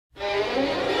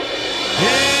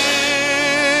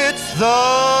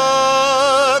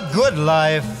The good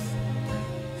life,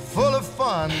 full of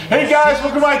fun. Hey guys,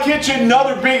 welcome to my kitchen.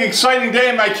 Another big exciting day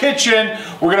in my kitchen.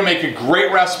 We're gonna make a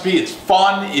great recipe. It's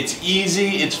fun, it's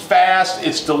easy, it's fast,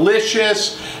 it's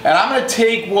delicious. And I'm gonna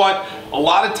take what a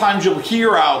lot of times you'll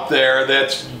hear out there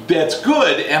that's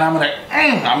good, and I'm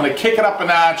gonna kick it up a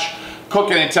notch, cook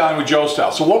it Italian with Joe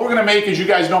style. So what we're gonna make, as you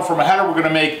guys know from a header, we're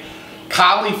gonna make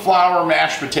cauliflower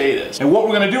mashed potatoes. And what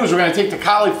we're gonna do is we're gonna take the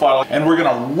cauliflower and we're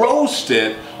gonna roast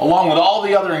it along with all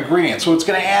the other ingredients. So it's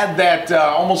gonna add that,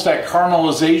 almost that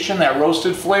caramelization, that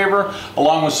roasted flavor,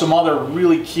 along with some other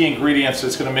really key ingredients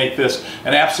that's gonna make this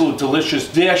an absolute delicious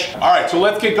dish. All right, so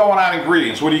let's get going on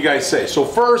ingredients. What do you guys say? So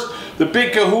first, the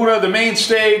big kahuna, the main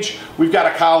stage, we've got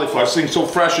a cauliflower. This thing's so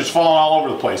fresh, it's falling all over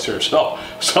the place here. So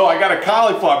I got a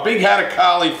cauliflower, big head of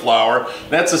cauliflower.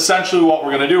 That's essentially what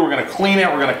we're gonna do. We're gonna clean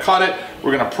it, we're gonna cut it,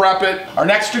 we're gonna prep it. Our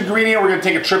next ingredient, we're gonna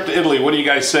take a trip to Italy. What do you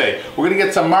guys say? We're gonna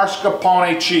get some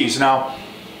mascarpone cheese. Now,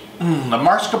 the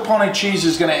mascarpone cheese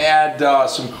is gonna add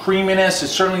some creaminess.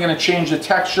 It's certainly gonna change the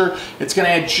texture. It's gonna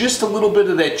add just a little bit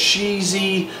of that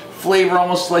cheesy flavor,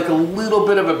 almost like a little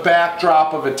bit of a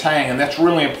backdrop of a tang, and that's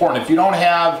really important. If you don't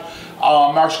have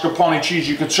mascarpone cheese,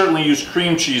 you can certainly use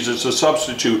cream cheese as a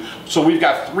substitute. So we've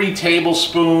got 3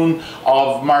 tablespoons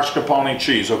of mascarpone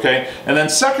cheese, okay? And then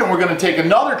second, we're gonna take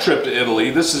another trip to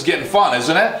Italy. This is getting fun,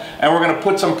 isn't it? And we're gonna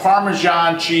put some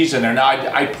Parmesan cheese in there. Now,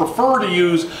 I prefer to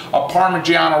use a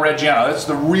Parmigiano Reggiano. That's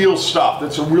the real stuff.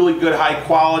 That's a really good, high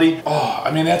quality. Oh,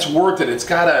 I mean, that's worth it. It's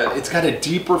got a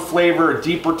deeper flavor, a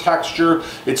deeper texture.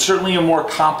 It's certainly a more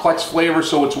complex flavor,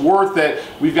 so it's worth it.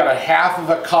 We've got a half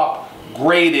of a cup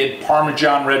grated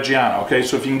Parmesan Reggiano, okay?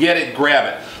 So if you can get it, grab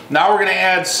it. Now we're gonna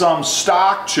add some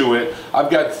stock to it. I've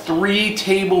got 3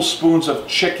 tablespoons of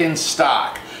chicken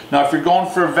stock. Now if you're going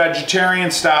for a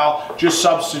vegetarian style, just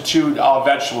substitute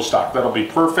vegetable stock. That'll be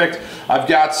perfect. I've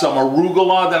got some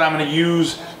arugula that I'm gonna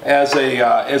use as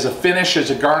a finish,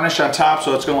 as a garnish on top,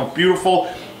 so it's gonna look beautiful.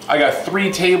 I got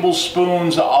 3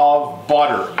 tablespoons of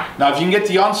butter. Now if you can get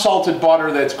the unsalted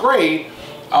butter, that's great.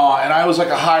 And I always like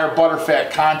a higher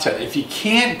butterfat content. If you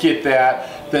can't get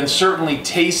that, then certainly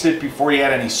taste it before you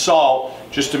add any salt,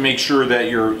 just to make sure that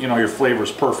your flavor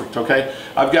is perfect, okay?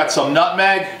 I've got some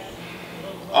nutmeg.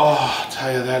 Oh, I'll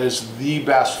tell you, that is the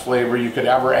best flavor you could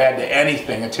ever add to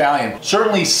anything Italian.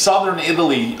 Certainly southern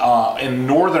Italy and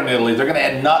northern Italy, they're gonna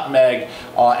add nutmeg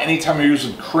anytime you're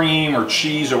using cream or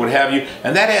cheese or what have you,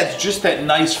 and that adds just that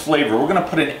nice flavor. We're gonna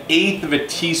put 1/8 of a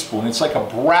teaspoon. It's like a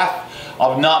breath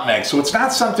of nutmeg. So it's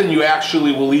not something you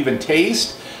actually will even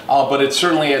taste, but it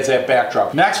certainly adds that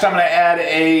backdrop. Next, I'm gonna add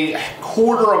a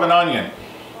 1/4 of an onion.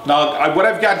 Now, what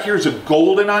I've got here is a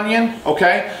golden onion,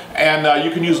 okay? And you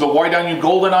can use the white onion.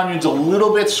 Golden onion's a little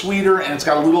bit sweeter and it's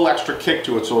got a little extra kick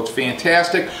to it, so it's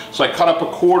fantastic. So I cut up a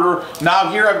 1/4.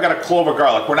 Now here I've got a clove of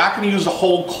garlic. We're not gonna use the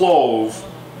whole clove.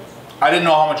 I didn't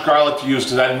know how much garlic to use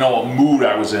because I didn't know what mood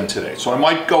I was in today. So I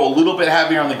might go a little bit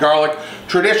heavier on the garlic.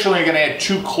 Traditionally, you're gonna add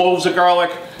 2 cloves of garlic.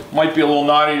 Might be a little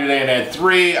naughty today and add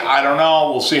 3. I don't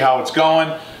know, we'll see how it's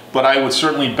going. But I would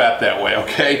certainly bet that way,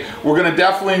 okay? We're gonna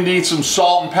definitely need some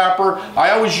salt and pepper.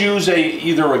 I always use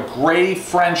either a gray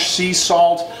French sea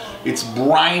salt. It's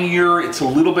brinier, it's a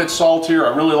little bit saltier,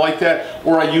 I really like that.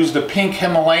 Or I use the pink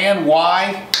Himalayan.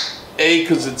 Why? A,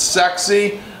 because it's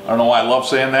sexy. I don't know why I love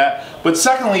saying that. But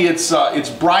secondly, it's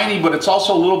briny, but it's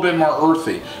also a little bit more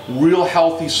earthy. Real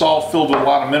healthy salt filled with a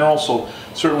lot of minerals, so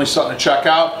certainly something to check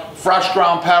out. Fresh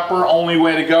ground pepper, only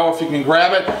way to go if you can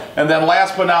grab it. And then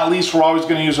last but not least, we're always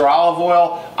gonna use our olive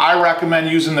oil. I recommend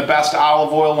using the best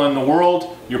olive oil in the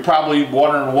world. You're probably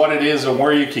wondering what it is and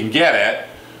where you can get it.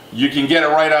 You can get it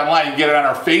right online. You can get it on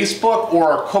our Facebook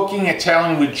or our Cooking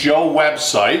Italian with Joe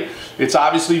website. It's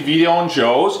obviously Vito and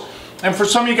Joe's. And for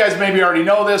some of you guys maybe already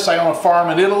know this, I own a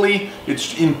farm in Italy.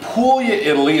 It's in Puglia,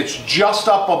 Italy. It's just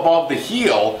up above the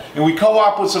heel. And we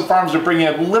co-op with some farms that bring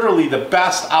in literally the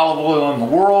best olive oil in the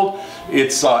world.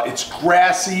 It's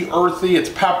grassy, earthy, it's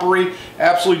peppery,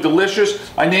 absolutely delicious.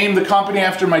 I named the company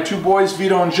after my 2 boys,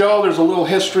 Vito and Joe. There's a little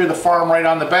history of the farm right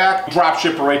on the back. Drop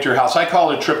ship it right to your house. I call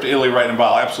it a trip to Italy right in a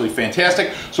bottle. Absolutely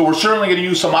fantastic. So we're certainly gonna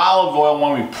use some olive oil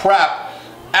when we prep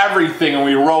everything and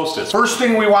we roast it. First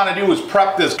thing we want to do is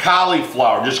prep this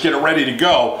cauliflower, just get it ready to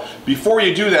go. Before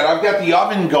you do that, I've got the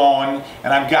oven going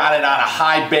and I've got it on a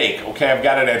high bake, okay? I've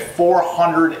got it at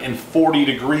 440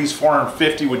 degrees,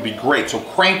 450 would be great. So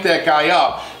crank that guy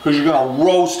up because you're gonna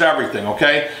roast everything,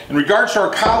 okay? In regards to our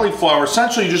cauliflower,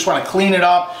 essentially you just want to clean it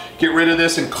up, get rid of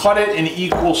this and cut it in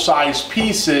equal sized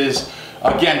pieces.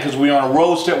 Again, because we want to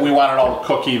roast it, we want it all to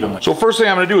cook evenly. So first thing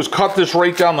I'm going to do is cut this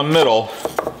right down the middle.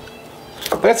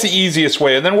 That's the easiest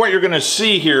way. And then what you're going to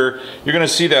see here, you're going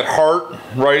to see that heart,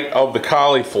 right, of the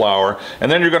cauliflower.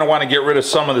 And then you're going to want to get rid of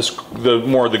some of this,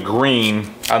 more of the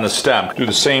green on the stem. Do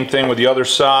the same thing with the other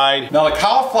side. Now the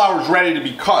cauliflower is ready to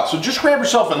be cut. So just grab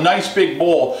yourself a nice big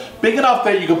bowl, big enough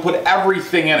that you can put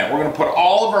everything in it. We're going to put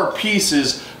all of our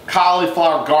pieces,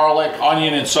 cauliflower, garlic,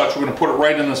 onion, and such. We're going to put it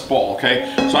right in this bowl,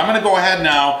 okay? So I'm going to go ahead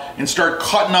now and start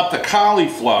cutting up the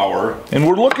cauliflower. And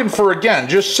we're looking for, again,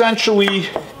 just essentially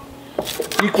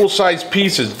equal sized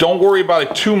pieces. Don't worry about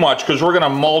it too much because we're going to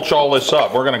mulch all this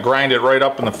up. We're going to grind it right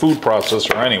up in the food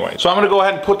processor anyway. So I'm going to go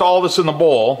ahead and put all this in the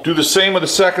bowl. Do the same with the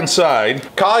second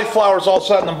side. Cauliflower is all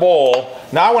set in the bowl.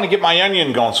 Now I want to get my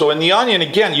onion going. So in the onion,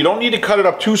 again, you don't need to cut it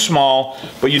up too small,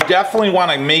 but you definitely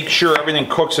want to make sure everything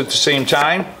cooks at the same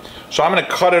time. So I'm going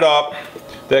to cut it up,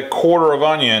 that quarter of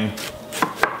onion,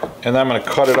 and then I'm going to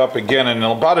cut it up again in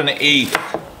about an eighth.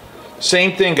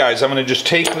 Same thing, guys. I'm going to just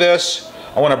take this,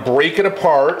 I want to break it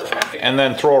apart and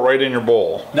then throw it right in your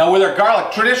bowl. Now with our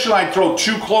garlic, traditionally I'd throw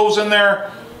 2 cloves in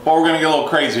there, but we're going to get a little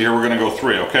crazy here. We're going to go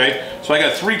 3, okay? So I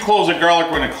got 3 cloves of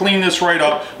garlic. We're going to clean this right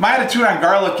up. My attitude on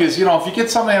garlic is, you know, if you get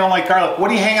somebody that don't like garlic,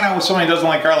 what are you hanging out with somebody that doesn't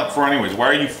like garlic for anyways? Why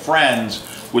are you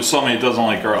friends with somebody that doesn't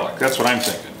like garlic? That's what I'm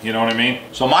thinking. You know what I mean?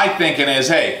 So my thinking is,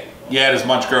 hey, you add as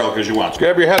much garlic as you want. So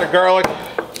grab your head of garlic.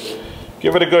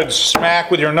 Give it a good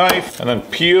smack with your knife and then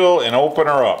peel and open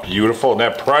her up. Beautiful, isn't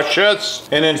that precious?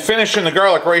 And then finishing the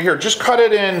garlic right here, just cut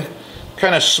it in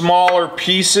kind of smaller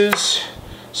pieces,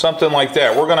 something like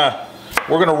that. We're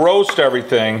gonna roast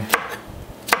everything,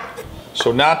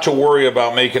 so not to worry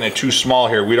about making it too small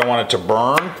here. We don't want it to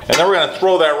burn. And then we're gonna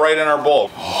throw that right in our bowl.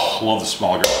 Oh, love the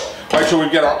smell of garlic. All right, so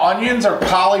we've got our onions, our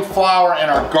cauliflower, and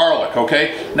our garlic,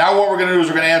 okay? Now what we're gonna do is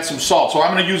we're gonna add some salt. So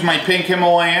I'm gonna use my pink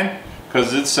Himalayan,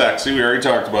 because it's sexy. We already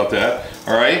talked about that.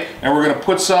 All right, and we're gonna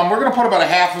put about a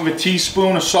half of a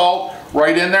teaspoon of salt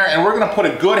right in there, and we're gonna put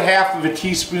a good half of a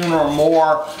teaspoon or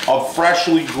more of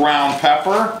freshly ground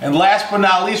pepper. And last but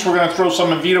not least, we're gonna throw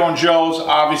some of Vito and Joe's,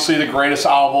 obviously the greatest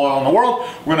olive oil in the world.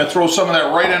 We're gonna throw some of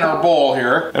that right in our bowl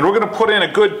here. And we're gonna put in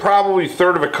a good probably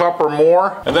 1/3 of a cup or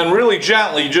more. And then really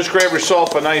gently, just grab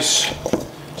yourself a nice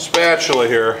spatula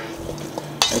here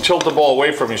and tilt the bowl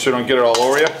away from you so you don't get it all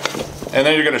over you. And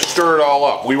then you're going to stir it all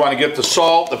up. We want to get the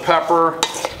salt, the pepper,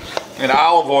 and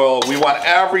olive oil. We want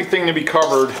everything to be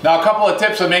covered. Now a couple of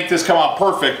tips that make this come out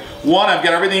perfect. One, I've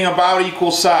got everything about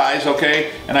equal size,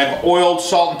 okay? And I've oiled,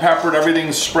 salt, and peppered.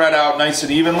 Everything's spread out nice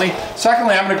and evenly.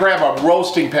 Secondly, I'm going to grab a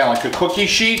roasting pan, like a cookie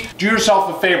sheet. Do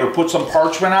yourself a favor, put some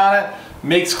parchment on it.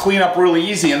 Makes cleanup really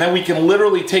easy, and then we can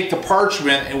literally take the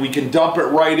parchment and we can dump it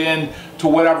right in to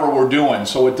whatever we're doing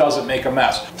so it doesn't make a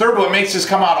mess. Third, what makes this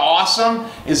come out awesome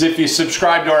is if you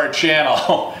subscribe to our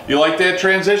channel. You like that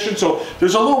transition? So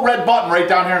there's a little red button right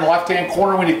down here in the left-hand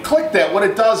corner. When you click that, what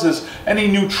it does is any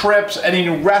new trips, any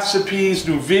new recipes,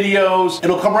 new videos,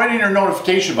 it'll come right in your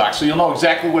notification box so you'll know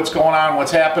exactly what's going on,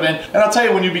 what's happening. And I'll tell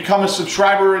you, when you become a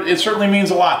subscriber, it certainly means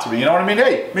a lot to me. You know what I mean?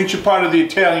 Hey, it makes you part of the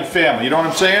Italian family. You know what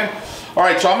I'm saying? All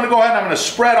right, so I'm going to go ahead and I'm going to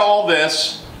spread all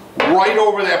this right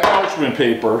over that parchment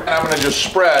paper. And I'm going to just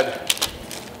spread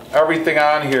everything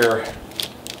on here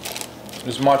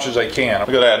as much as I can. Look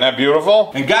at that, isn't that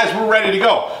beautiful? And guys, we're ready to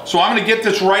go. So I'm going to get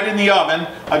this right in the oven.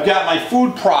 I've got my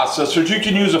food processor. You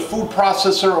can use a food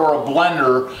processor or a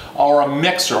blender or a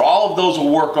mixer. All of those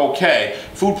will work okay.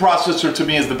 Food processor to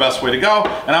me is the best way to go.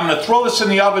 And I'm going to throw this in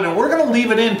the oven and we're going to leave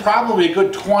it in probably a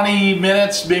good 20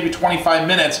 minutes, maybe 25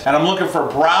 minutes. And I'm looking for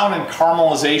brown and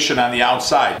caramelization on the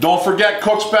outside. Don't forget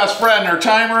Cook's best friend, our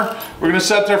timer. We're going to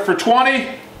set there for 20.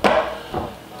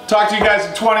 Talk to you guys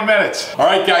in 20 minutes. All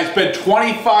right, guys, been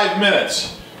 25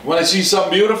 minutes. Want to see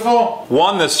something beautiful?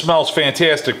 One, this smells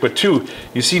fantastic, but two,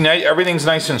 you see everything's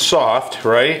nice and soft,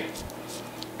 right?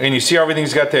 And you see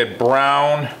everything's got that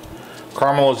brown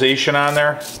caramelization on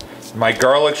there. My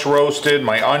garlic's roasted,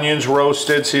 my onion's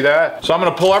roasted, see that? So I'm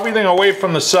gonna pull everything away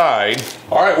from the side.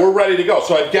 All right, we're ready to go.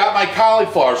 So I've got my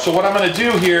cauliflower. So what I'm gonna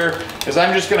do here is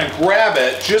I'm just gonna grab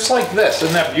it just like this.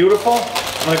 Isn't that beautiful?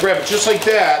 I'm gonna grab it just like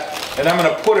that, and I'm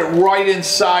gonna put it right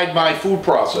inside my food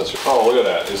processor. Oh, look at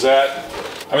that. Is that,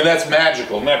 I mean, that's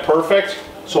magical. Isn't that perfect?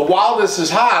 So while this is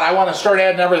hot, I wanna start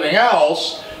adding everything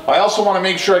else. I also wanna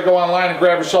make sure I go online and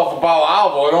grab yourself a bottle of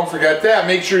olive oil. Don't forget that.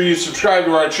 Make sure you subscribe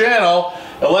to our channel.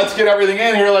 And let's get everything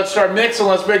in here. Let's start mixing.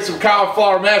 Let's make some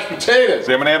cauliflower mashed potatoes.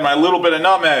 I'm gonna add my little bit of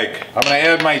nutmeg. I'm gonna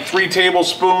add my 3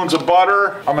 tablespoons of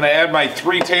butter. I'm gonna add my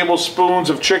 3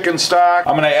 tablespoons of chicken stock.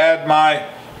 I'm gonna add my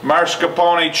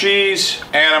mascarpone cheese.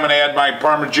 And I'm gonna add my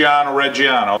Parmigiano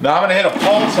Reggiano. Now I'm gonna hit a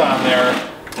pulse on there.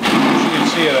 So you can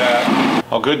see that.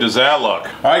 How good does that look?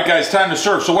 All right, guys, time to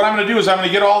serve. So what I'm gonna do is I'm gonna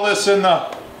get all this in the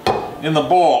in the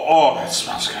bowl. Oh, it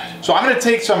smells good. So I'm gonna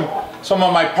take some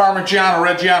of my Parmigiano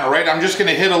Reggiano, right? I'm just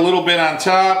gonna hit a little bit on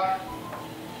top,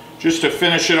 just to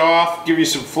finish it off, give you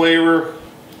some flavor.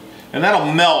 And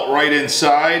that'll melt right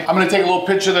inside. I'm gonna take a little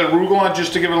pinch of that arugula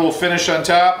just to give it a little finish on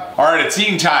top. All right, it's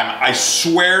eating time. I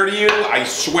swear to you, I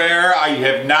swear I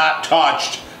have not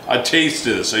touched a taste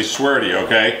of this. I swear to you,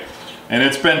 okay? And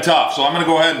it's been tough, so I'm gonna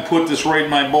go ahead and put this right in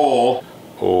my bowl.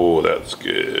 Oh, that's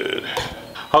good.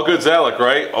 How good's that look,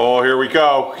 right? Oh, here we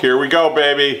go. Here we go,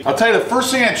 baby. I'll tell you, the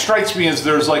first thing that strikes me is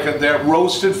there's like that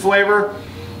roasted flavor,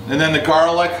 and then the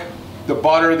garlic, the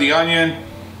butter, the onion,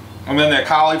 and then that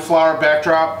cauliflower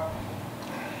backdrop.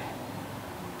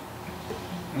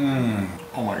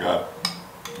 Oh my God.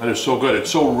 That is so good.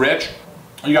 It's so rich.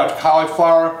 You got the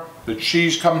cauliflower, the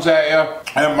cheese comes at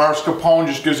you, and mascarpone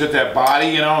just gives it that body,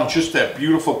 you know, it's just that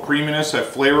beautiful creaminess, that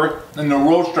flavor. And the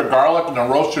roasted garlic and the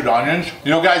roasted onions.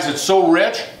 You know, guys, it's so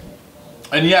rich,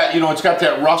 and yet, you know, it's got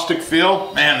that rustic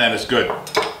feel. Man, that is good.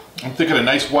 I'm thinking a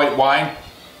nice white wine,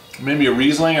 maybe a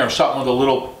Riesling or something with a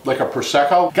little, like a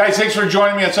Prosecco. Guys, thanks for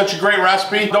joining me on such a great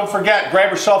recipe. Don't forget,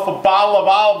 grab yourself a bottle of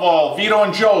olive oil, Vito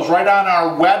and Joe's, right on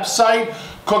our website,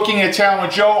 Cooking Italian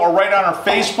with Joe, or right on our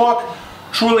Facebook.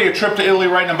 Truly a trip to Italy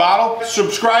right in a bottle.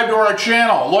 Subscribe to our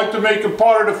channel. I'd like to make you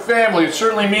part of the family. It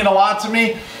certainly means a lot to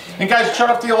me. And guys, shut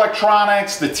off the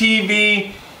electronics, the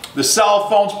TV, the cell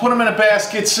phones, put them in a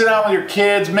basket, sit down with your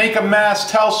kids, make a mess,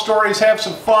 tell stories, have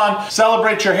some fun,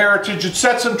 celebrate your heritage, and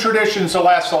set some traditions that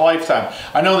last a lifetime.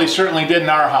 I know they certainly did in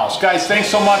our house. Guys, thanks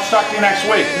so much. Talk to you next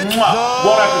week. Mwah.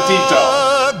 Buon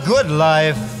appetito. A good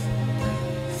life,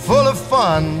 full of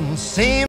fun, seems